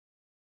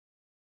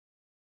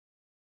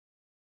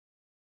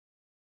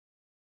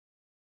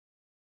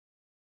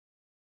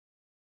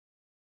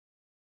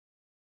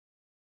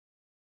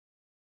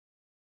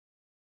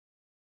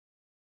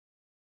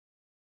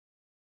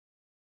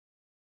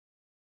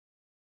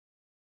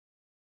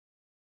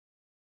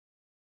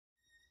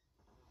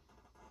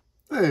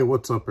Hey,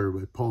 what's up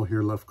everybody? Paul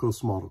here, Left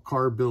Coast Model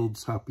Car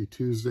Builds. Happy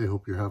Tuesday.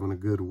 Hope you're having a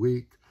good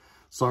week.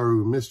 Sorry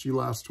we missed you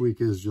last week.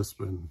 It's just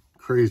been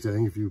crazy. I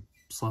think if you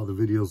saw the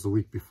videos the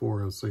week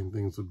before, I was saying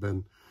things have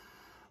been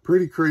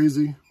pretty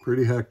crazy,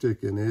 pretty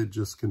hectic, and it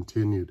just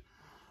continued.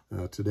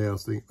 Today I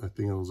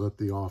think I was at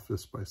the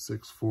office by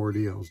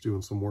 6:40. I was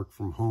doing some work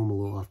from home a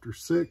little after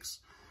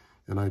 6,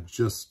 and I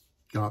just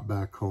got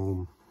back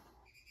home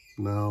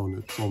now, and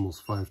it's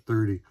almost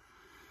 5:30.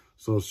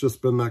 So it's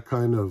just been that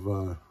kind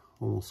of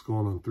almost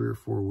going on 3 or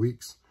 4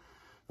 weeks,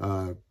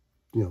 but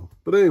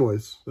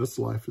anyways, that's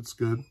life. It's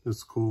good.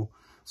 It's cool.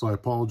 So I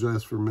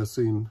apologize for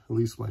missing at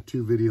least my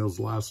 2 videos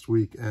last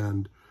week.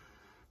 And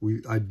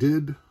I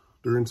did,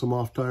 during some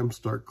off time,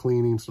 start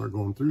cleaning, start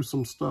going through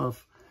some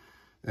stuff,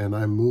 and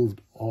I moved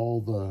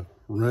all the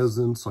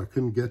resin, so I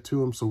couldn't get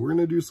to them. So we're going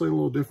to do something a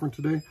little different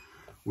today.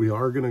 We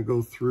are going to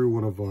go through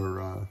one of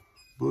our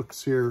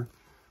books here,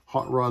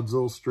 Hot Rods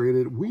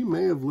Illustrated. We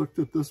may have looked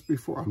at this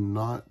before. I'm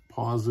not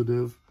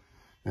positive.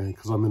 And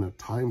because I'm in a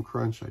time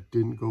crunch, I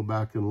didn't go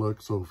back and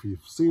look. So if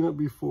you've seen it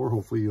before,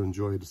 hopefully you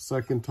enjoy it a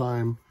second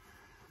time.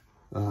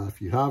 If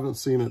you haven't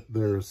seen it,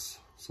 there's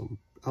some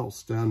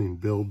outstanding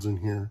builds in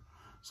here.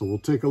 So we'll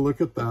take a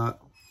look at that.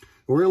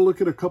 We're going to look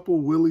at a couple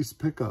of Willy's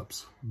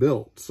pickups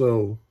built.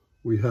 So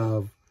we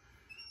have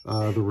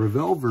the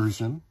Revell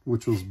version,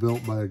 which was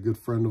built by a good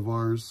friend of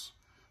ours,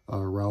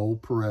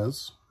 Raul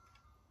Perez.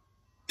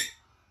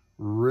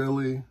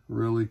 Really,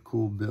 really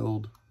cool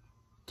build.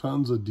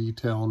 Tons of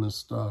detail in this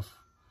stuff.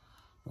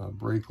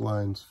 Brake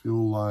lines,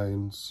 fuel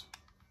lines.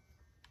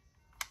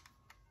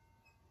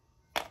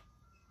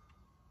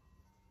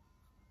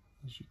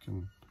 As you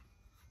can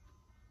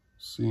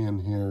see in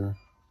here,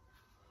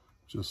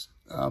 just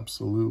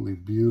absolutely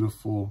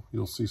beautiful.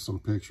 You'll see some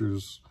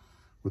pictures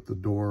with the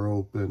door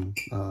open.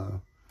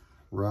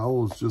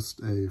 Raul is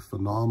just a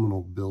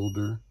phenomenal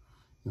builder.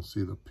 You can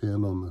see the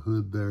pin on the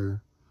hood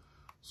there.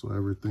 So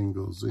everything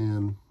goes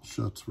in,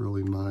 shuts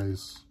really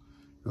nice.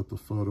 Got the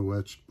photo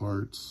etched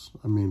parts.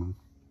 I mean,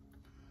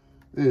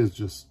 it is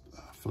just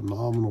a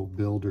phenomenal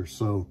builder.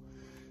 So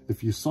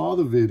if you saw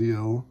the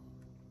video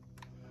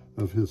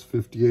of his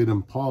 58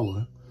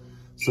 Impala,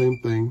 same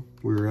thing.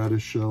 We were at a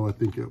show. I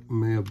think it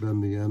may have been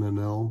the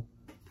NNL.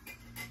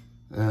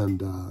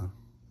 And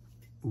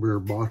we were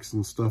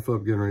boxing stuff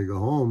up, getting ready to go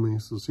home. And he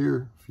says,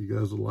 here, if you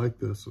guys would like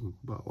this. And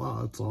I thought,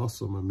 wow, that's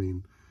awesome. I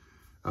mean,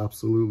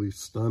 absolutely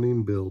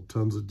stunning build,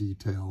 tons of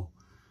detail.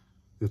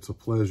 It's a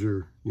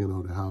pleasure,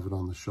 to have it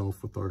on the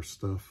shelf with our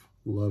stuff.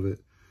 Love it.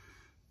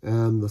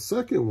 And the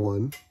second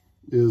one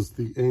is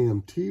the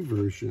AMT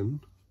version,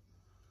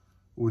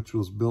 which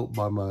was built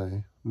by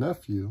my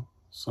nephew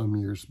some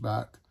years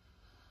back.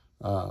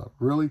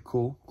 Really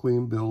cool,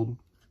 clean build.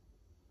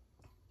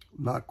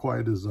 Not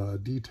quite as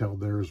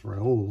detailed there as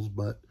Raul's,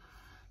 but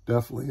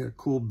definitely a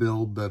cool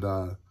build.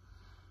 That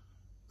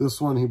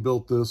this one, he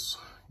built this,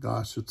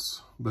 gosh,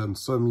 it's been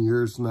some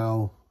years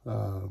now.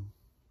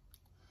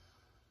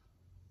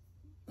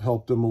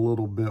 Helped him a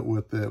little bit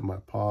with it. My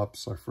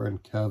pops, our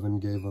friend Kevin,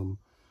 gave him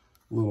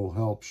a little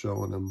help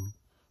showing him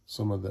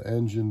some of the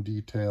engine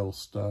detail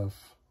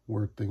stuff,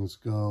 where things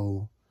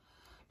go.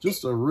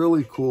 Just a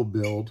really cool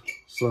build.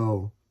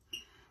 So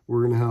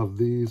we're going to have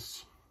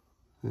these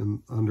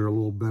under a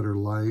little better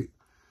light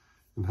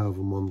and have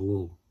them on the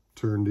little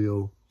turn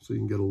deal so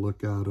you can get a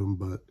look at them.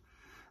 But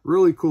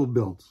really cool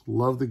builds.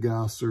 Love the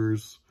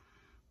gassers,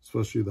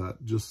 especially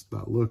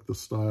that look, the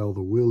style,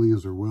 the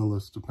Willys or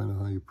Willis, depending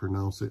on how you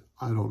pronounce it.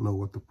 I don't know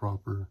what the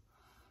proper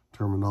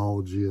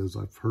terminology is.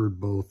 I've heard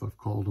both. I've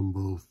called them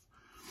both.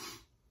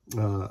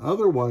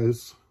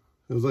 Otherwise,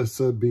 as I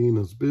said, being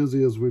as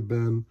busy as we've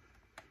been,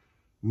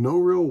 no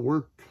real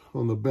work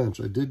on the bench.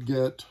 I did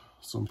get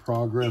some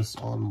progress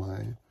on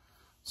my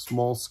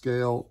small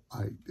scale.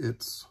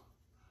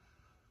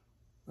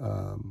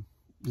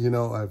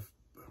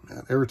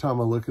 Every time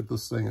I look at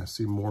this thing, I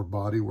see more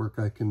body work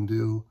I can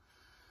do.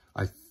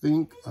 I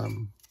think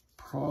I'm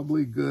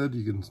probably good.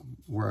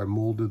 Where I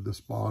molded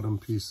this bottom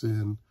piece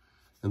in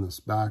and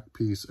this back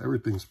piece,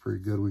 everything's pretty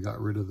good. We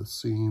got rid of the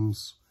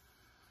seams,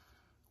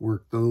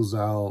 worked those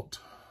out.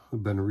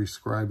 I've been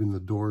rescribing the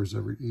doors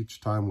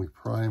each time we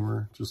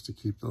primer, just to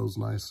keep those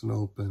nice and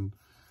open.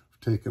 I've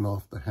taken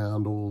off the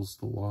handles,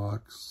 the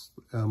locks,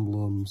 the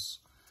emblems.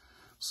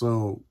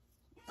 So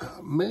I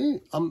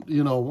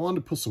wanted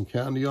to put some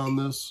candy on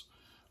this.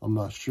 I'm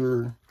not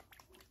sure.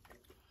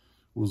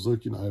 Was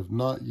looking, I have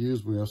not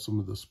used, we have some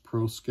of this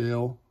Pro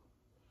Scale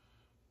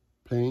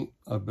paint.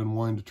 I've been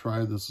wanting to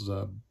try. This is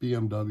a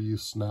BMW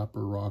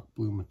Snapper Rock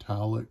Blue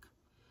Metallic.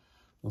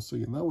 I was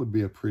thinking that would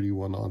be a pretty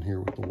one on here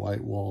with the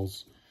white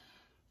walls.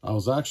 I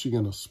was actually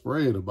going to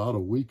spray it about a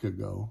week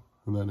ago,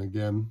 and then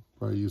again,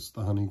 probably used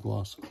the Honey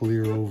Gloss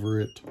Clear over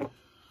it.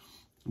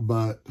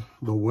 But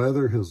the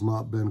weather has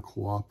not been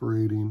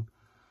cooperating.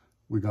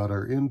 We got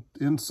our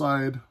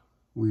inside,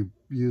 we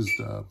used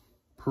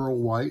Pearl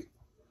White.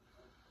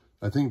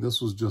 I think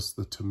this was just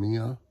the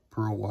Tamiya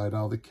Pearl White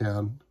out of the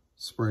can,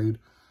 sprayed.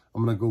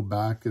 I'm going to go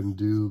back and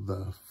do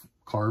the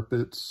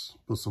carpets,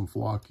 put some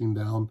flocking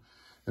down,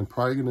 and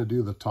probably going to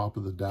do the top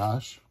of the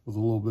dash with a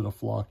little bit of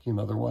flocking.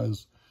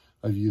 Otherwise,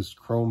 I've used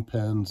chrome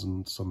pens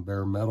and some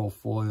bare metal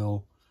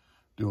foil,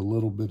 do a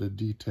little bit of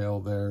detail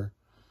there.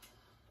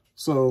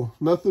 So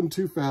nothing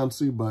too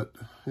fancy, but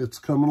it's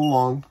coming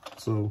along.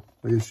 So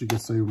I guess you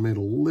could say we made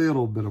a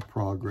little bit of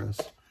progress.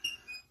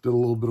 Did a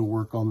little bit of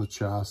work on the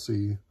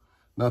chassis.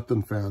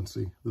 Nothing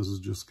fancy. This is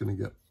just going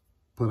to get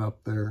put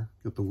up there,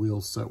 get the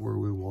wheels set where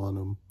we want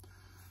them.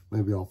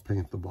 Maybe I'll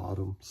paint the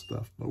bottom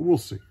stuff, but we'll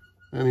see.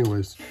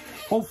 Anyways,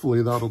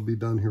 hopefully that'll be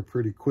done here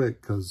pretty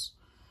quick, because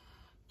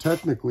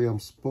technically I'm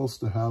supposed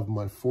to have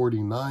my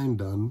 49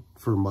 done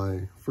for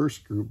my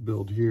first group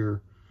build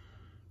here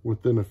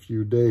within a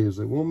few days.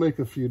 It won't make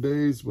a few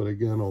days, but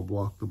again, I'll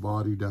block the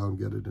body down,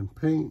 get it in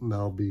paint, and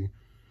I'll be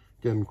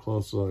getting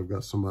close. So I've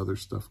got some other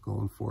stuff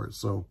going for it.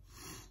 So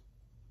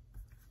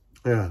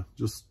yeah,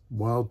 just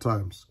wild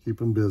times,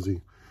 keeping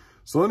busy.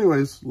 So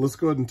anyways, let's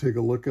go ahead and take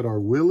a look at our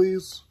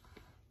Willys,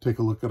 take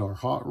a look at our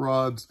hot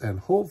rods, and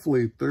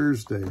hopefully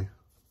Thursday,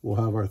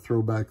 we'll have our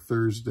Throwback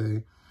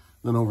Thursday.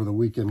 Then over the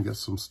weekend, get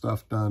some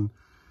stuff done.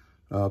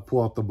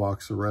 Pull out the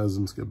box of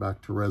resins, get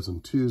back to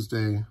resin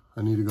Tuesday.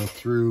 I need to go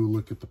through,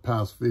 look at the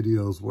past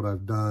videos, what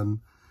I've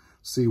done,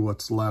 see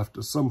what's left.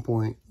 At some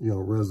point, you know,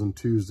 resin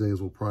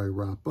Tuesdays will probably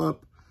wrap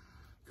up,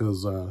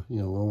 because,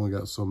 you know, I only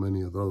got so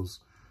many of those.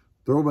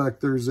 Throwback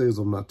Thursdays,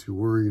 I'm not too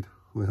worried.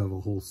 We have a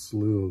whole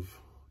slew of,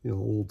 you know,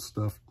 old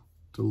stuff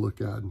to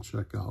look at and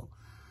check out.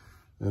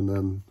 And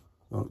then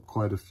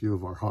quite a few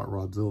of our Hot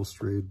Rods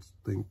Illustrated,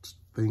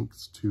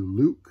 thanks to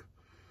Luke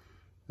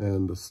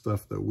and the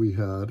stuff that we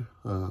had.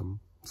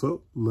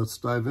 So let's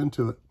dive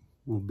into it.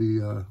 We'll be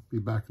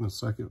back in a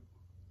second.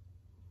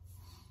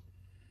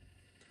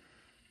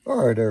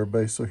 All right,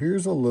 everybody. So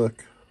here's a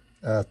look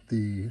at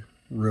the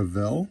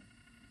Revell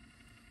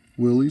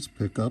Willy's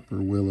pickup,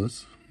 or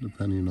Willis,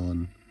 depending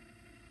on.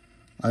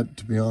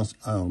 To be honest,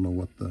 I don't know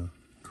what the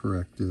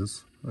correct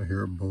is. I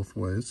hear it both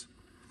ways.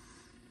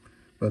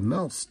 But an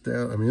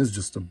outstanding, I mean, it's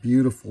just a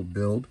beautiful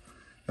build.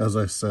 As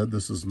I said,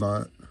 this is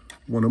not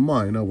one of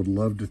mine. I would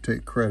love to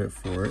take credit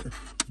for it,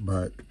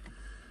 but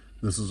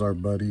this is our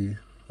buddy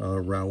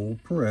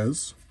Raul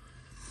Perez.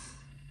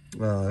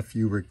 If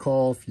you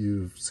recall, if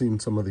you've seen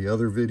some of the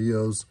other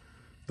videos,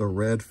 the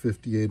red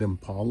 58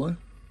 Impala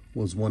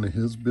was one of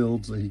his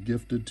builds that he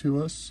gifted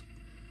to us.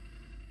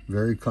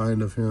 Very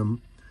kind of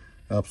him.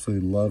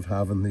 Absolutely love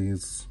having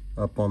these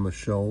up on the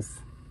shelf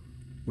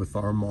with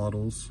our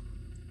models.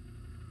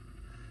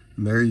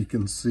 And there you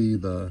can see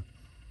the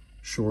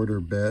shorter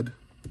bed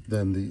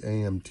than the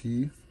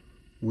AMT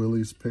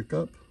Willy's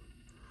pickup.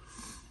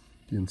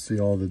 You can see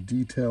all the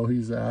detail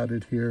he's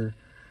added here.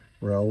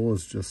 Raul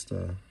is just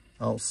an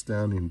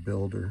outstanding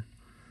builder.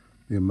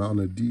 The amount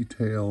of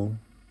detail,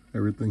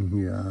 everything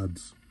he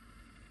adds,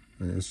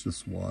 and it's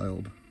just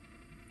wild.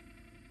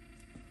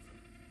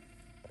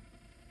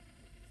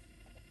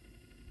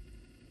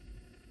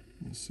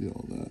 You see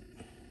all that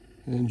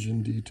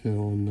engine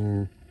detail in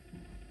there.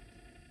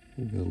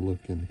 We got a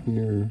look in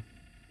here.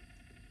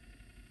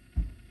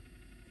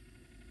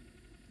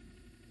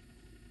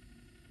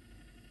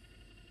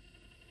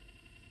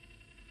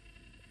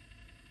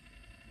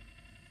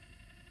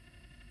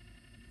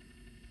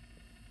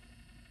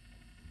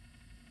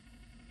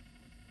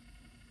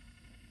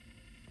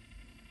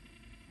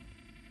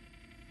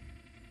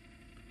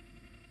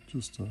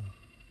 Just a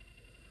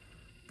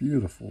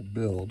beautiful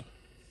build.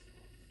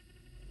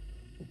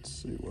 Let's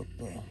see what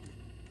the other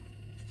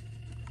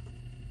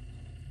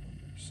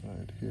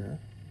side here.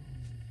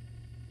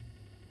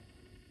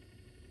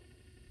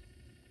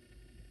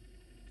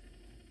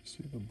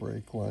 See the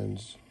brake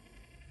lines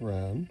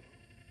ran.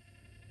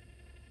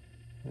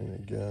 And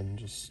again,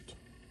 just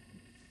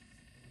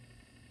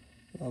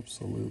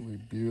absolutely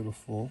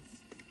beautiful.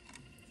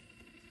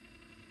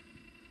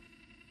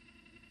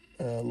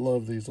 I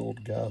love these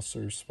old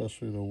gassers,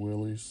 especially the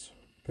Willys,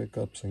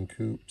 pickups and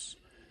coupes.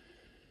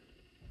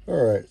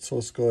 Alright, so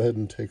let's go ahead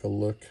and take a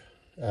look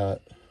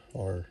at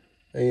our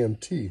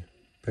AMT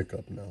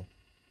pickup now.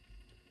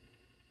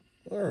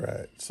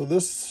 Alright, so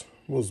this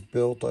was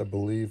built, I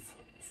believe,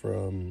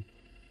 from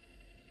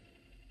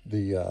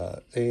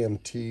the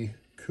AMT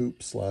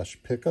coupe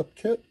 / pickup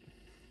kit.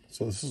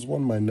 So this is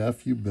one my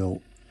nephew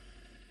built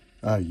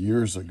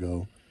years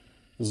ago.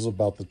 This is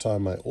about the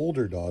time my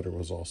older daughter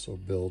was also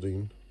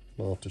building.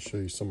 I'll have to show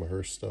you some of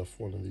her stuff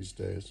one of these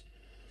days.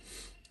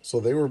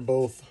 So they were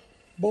both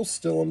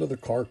still into the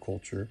car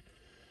culture,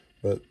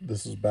 but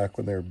this is back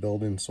when they were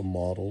building some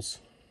models.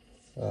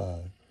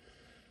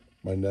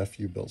 My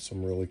nephew built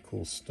some really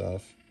cool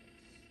stuff.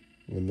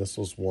 And this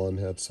was one,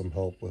 had some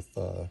help with,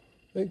 I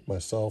think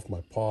myself,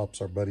 my pops,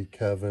 our buddy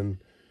Kevin.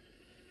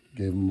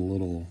 Gave him a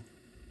little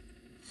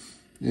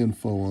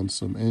info on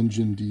some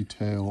engine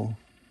detail.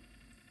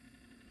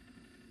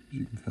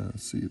 You can kind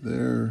of see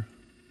there.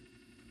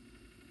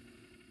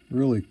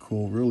 Really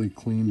cool, really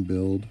clean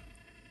build.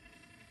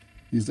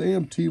 These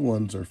AMT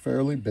ones are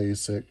fairly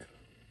basic,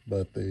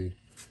 but they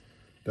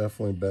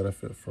definitely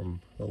benefit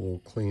from a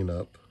little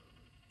cleanup.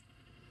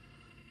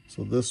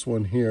 So this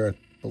one here,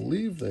 I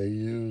believe they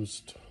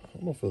used,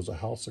 don't know if it was a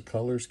House of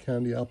Colors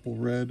candy apple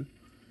red.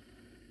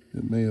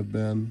 It may have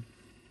been,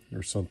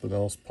 or something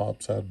else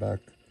Pops had back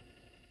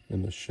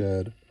in the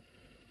shed.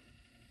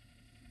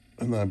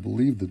 And I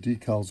believe the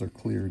decals are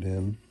cleared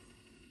in.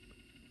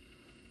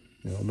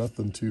 You know,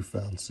 nothing too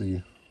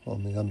fancy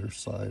on the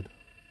underside.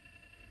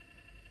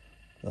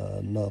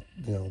 Not,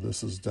 you know,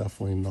 this is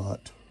definitely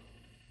not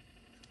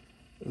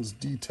as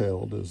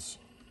detailed as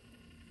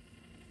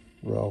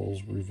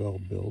Raul's Revell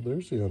build.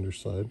 There's the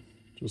underside,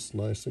 just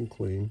nice and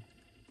clean.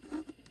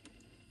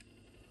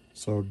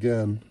 So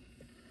again,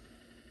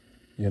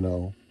 you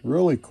know,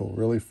 really cool,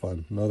 really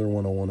fun. Another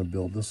one I want to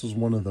build. This is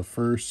one of the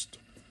first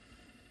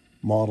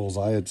models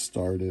I had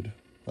started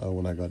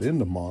when I got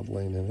into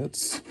modeling, and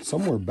it's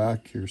somewhere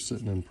back here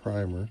sitting in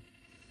primer.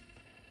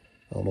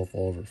 I don't know if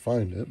I'll ever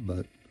find it,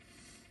 but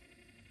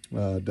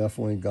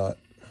definitely got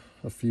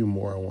a few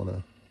more. I want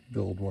to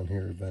build one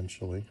here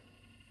eventually.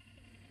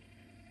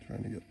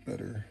 Trying to get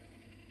better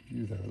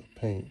view there of the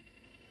paint.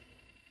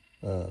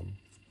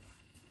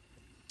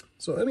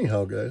 So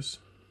anyhow, guys,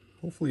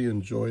 hopefully you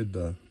enjoyed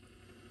the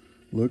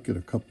look at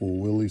a couple of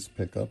Willy's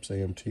pickups,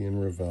 AMT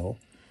and Revell.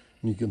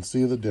 And you can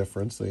see the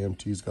difference. The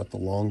AMT's got the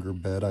longer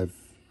bed. I've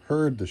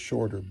heard the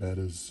shorter bed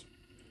is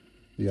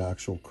the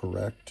actual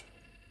correct,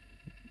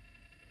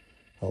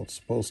 how it's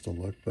supposed to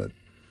look, but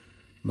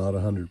not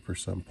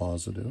 100%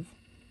 positive.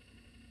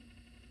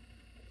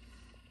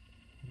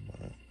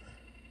 But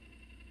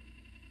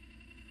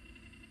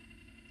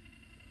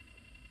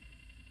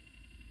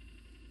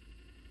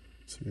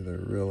see, they're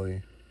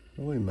really,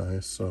 really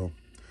nice. So,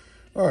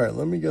 all right,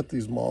 let me get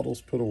these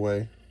models put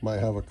away. Might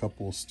have a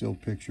couple of still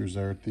pictures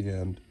there at the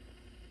end.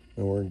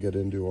 And we're going to get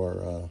into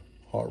our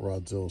Hot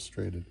Rods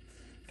Illustrated.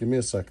 Give me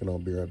a second, I'll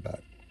be right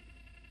back.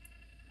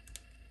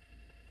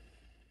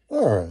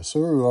 All right, so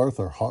here we are with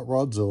our Hot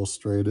Rods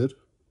Illustrated.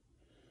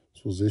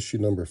 This was issue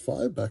number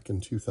 5 back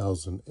in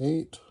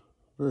 2008.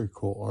 Very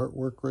cool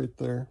artwork right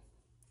there.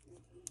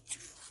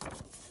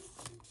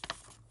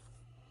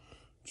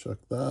 Check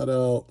that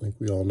out. I think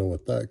we all know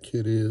what that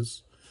kit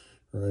is.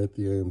 All right,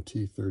 the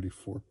AMT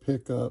 34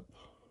 pickup.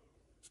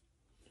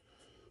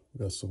 We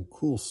got some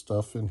cool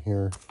stuff in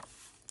here.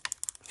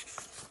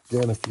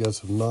 Again, if you guys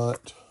have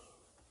not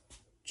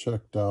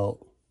checked out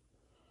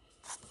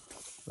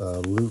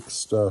Luke's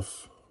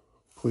stuff,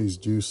 please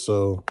do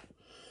so.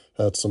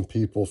 Had some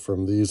people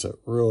from these that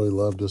really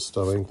loved his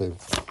stuff. I think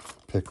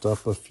they've picked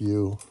up a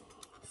few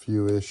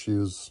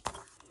issues.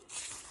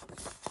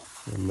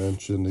 I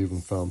mentioned,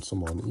 even found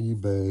some on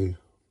eBay.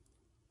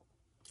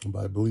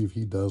 But I believe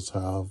he does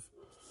have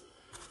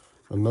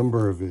a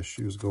number of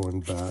issues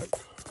going back.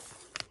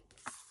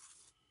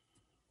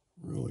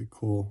 Really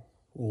cool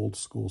old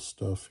school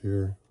stuff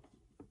here.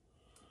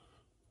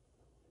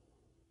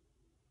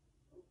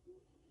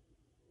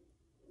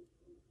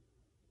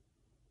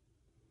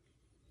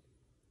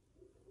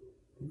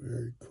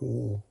 Very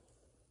cool.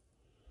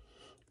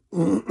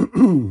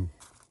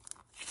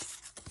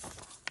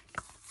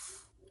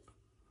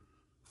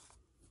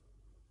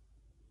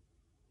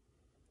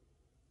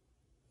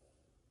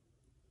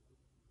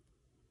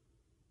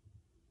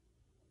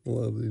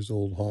 Love these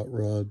old hot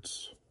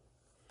rods.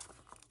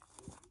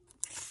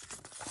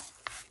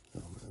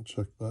 Oh man,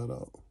 check that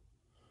out.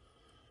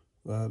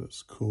 That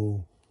is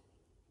cool.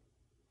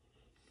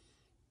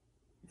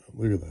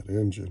 Look at that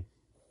engine.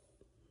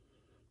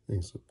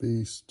 Thing's a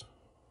beast.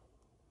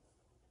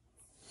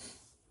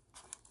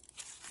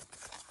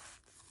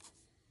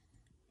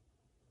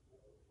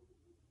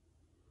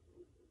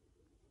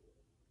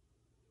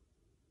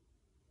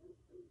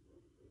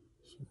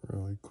 Some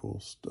really cool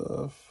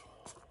stuff.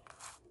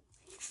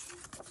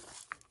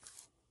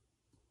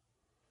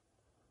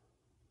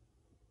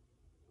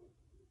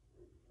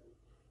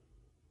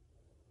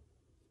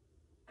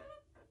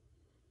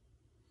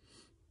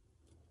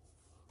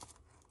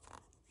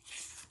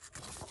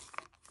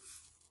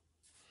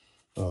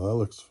 Oh, that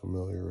looks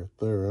familiar right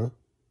there, huh?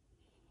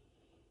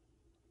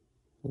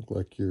 Look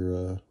like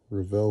your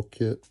Revell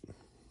kit.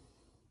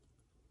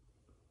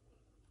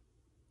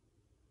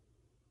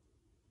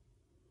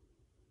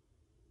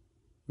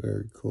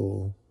 Very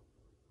cool.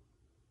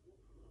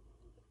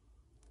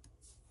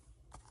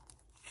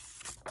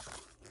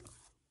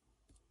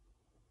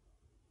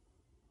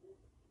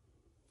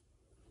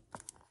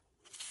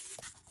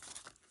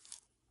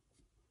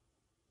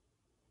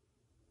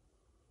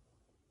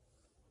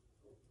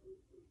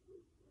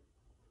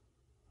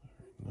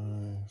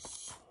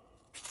 Nice.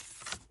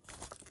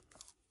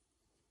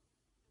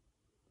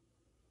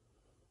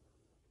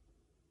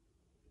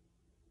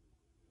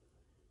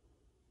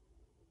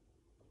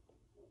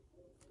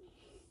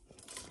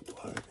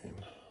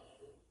 Lighting.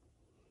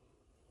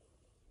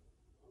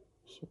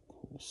 Some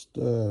cool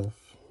stuff.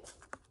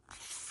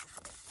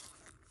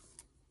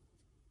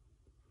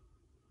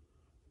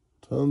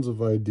 Tons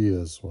of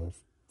ideas when I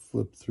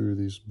flip through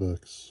these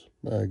books,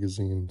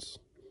 magazines.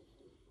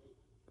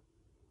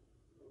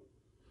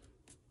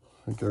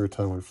 I think every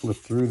time I flip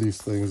through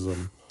these things,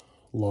 I'm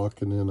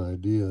locking in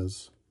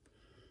ideas.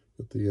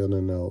 At the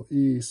NNL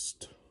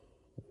East,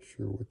 not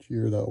sure which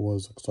year that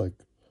was. Looks like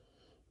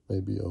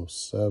maybe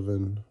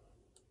 07.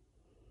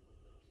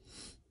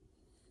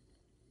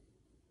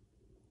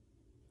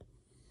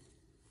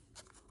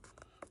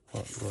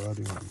 Hot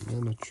rodding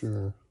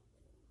miniature.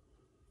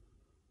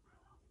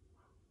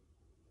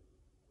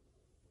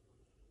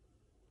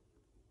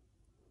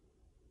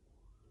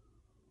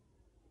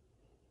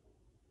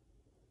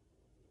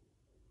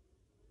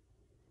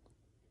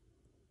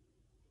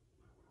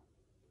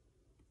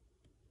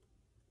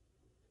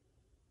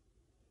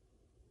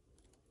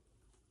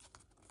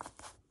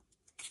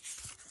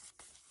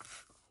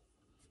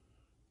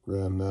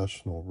 Grand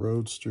National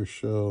Roadster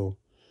Show.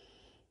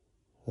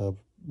 I've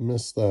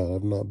missed that.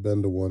 I've not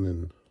been to one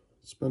in,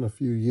 it's been a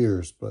few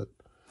years, but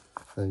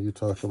you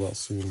talk about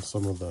seeing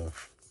some of the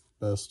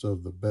best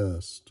of the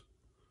best.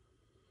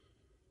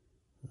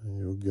 And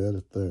you'll get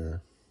it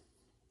there.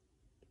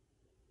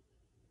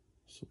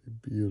 So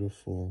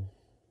beautiful.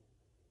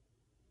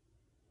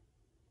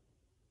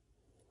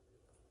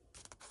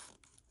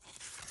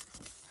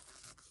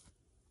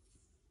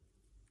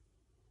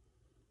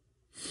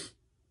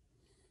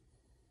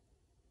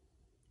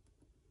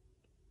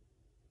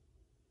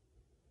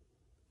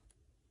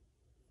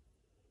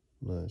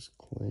 Nice,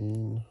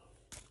 clean.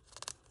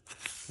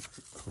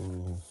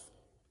 Cool.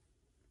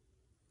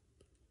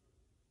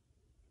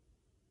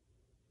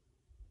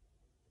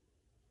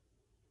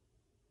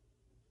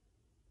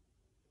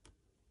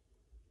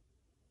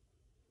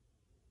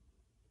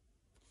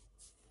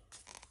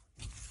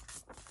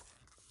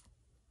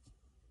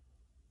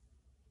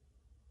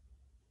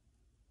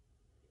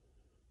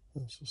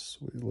 That's a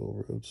sweet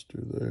little roadster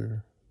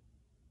there.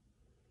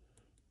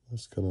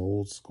 That's kind of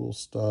old school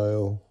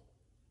style.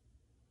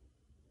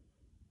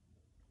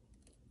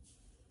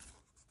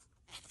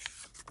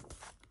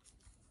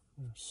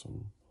 There's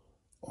some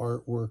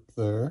artwork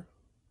there.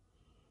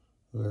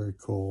 Very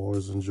cool.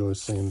 Always enjoy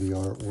seeing the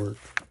artwork.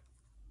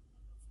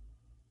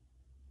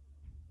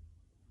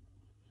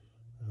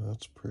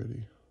 That's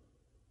pretty.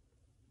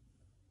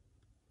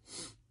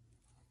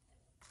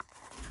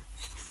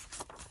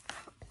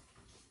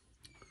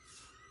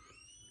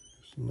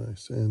 There's a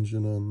nice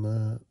engine on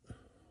that.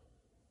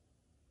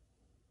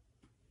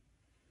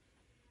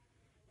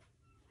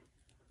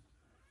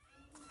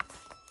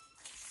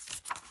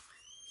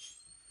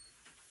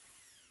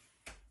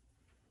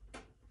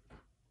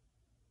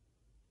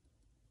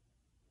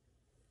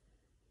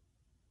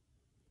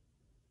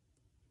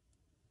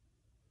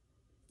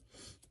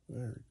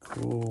 Very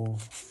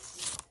cool.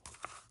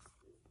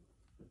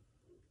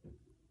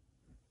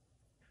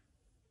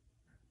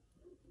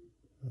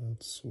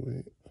 That's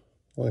sweet.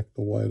 I like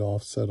the white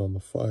offset on the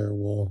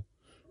firewall,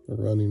 the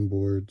running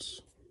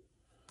boards.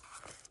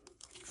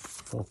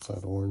 Helps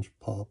that orange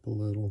pop a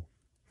little.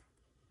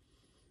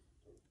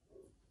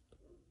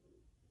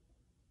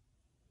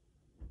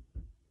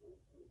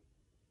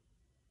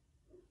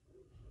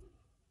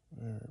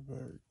 Very,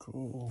 very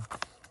cool.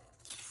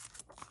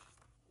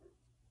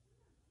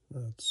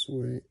 That's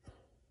sweet.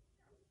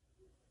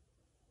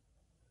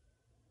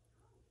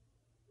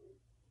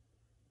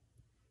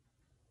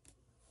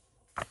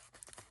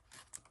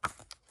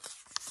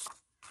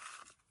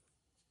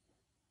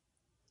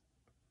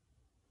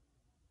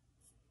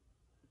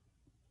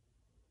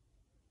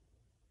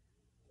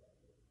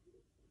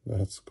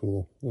 That's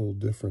cool. A little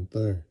different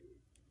there.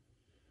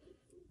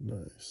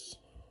 Nice.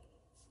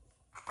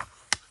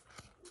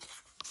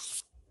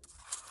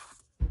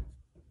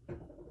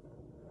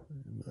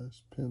 Very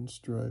nice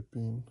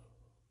pinstriping.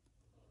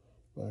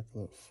 Back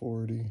of that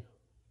 40.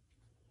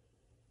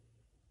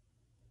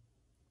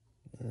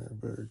 Very,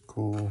 very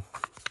cool.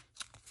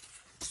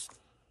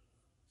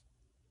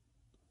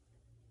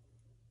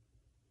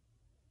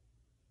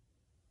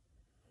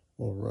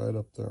 Well, right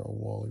up there on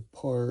Wally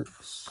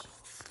Parks.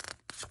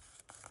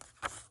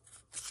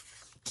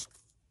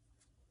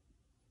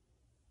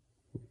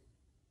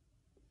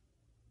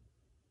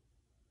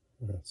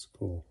 That's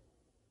cool.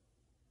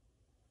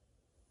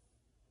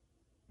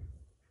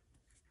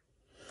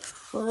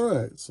 All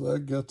right, so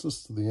that gets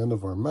us to the end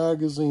of our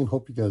magazine.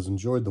 Hope you guys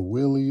enjoyed the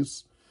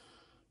Willys.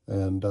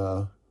 And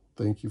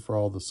thank you for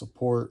all the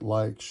support,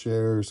 likes,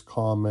 shares,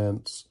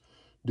 comments.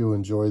 Do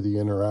enjoy the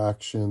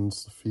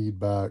interactions, the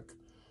feedback.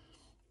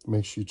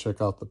 Make sure you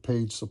check out the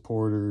page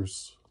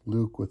supporters.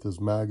 Luke with his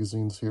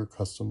magazines here,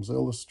 Customs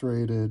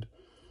Illustrated.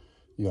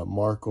 You got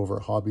Mark over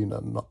at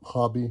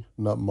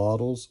Hobbynut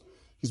Models.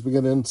 He's been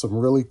getting some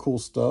really cool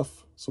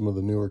stuff. Some of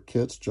the newer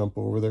kits. Jump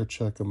over there,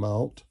 check them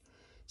out.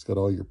 It's got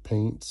all your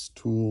paints,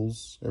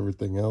 tools,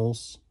 everything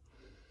else.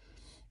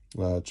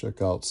 Check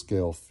out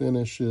Scale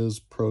Finishes,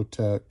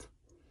 ProTech.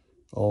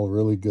 All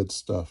really good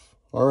stuff.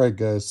 All right,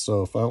 guys.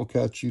 So if I don't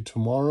catch you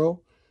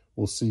tomorrow,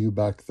 we'll see you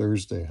back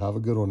Thursday. Have a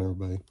good one,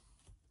 everybody.